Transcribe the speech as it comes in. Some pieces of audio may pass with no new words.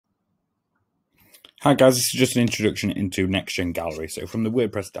Hi guys, this is just an introduction into NextGen Gallery. So from the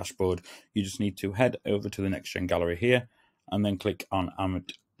WordPress dashboard, you just need to head over to the NextGen Gallery here and then click on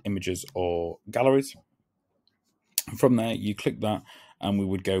Add Images or Galleries. From there, you click that and we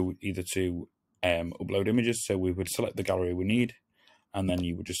would go either to upload images. So we would select the gallery we need and then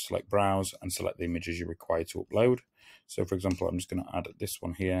you would just select Browse and select the images you're required to upload. So for example, I'm just going to add this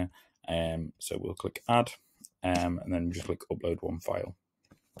one here. So we'll click Add and then just click Upload one file.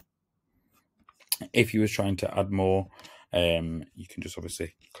 If you were trying to add more, you can just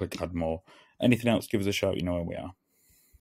obviously click Add More. Anything else, give us a shout, you know where we are.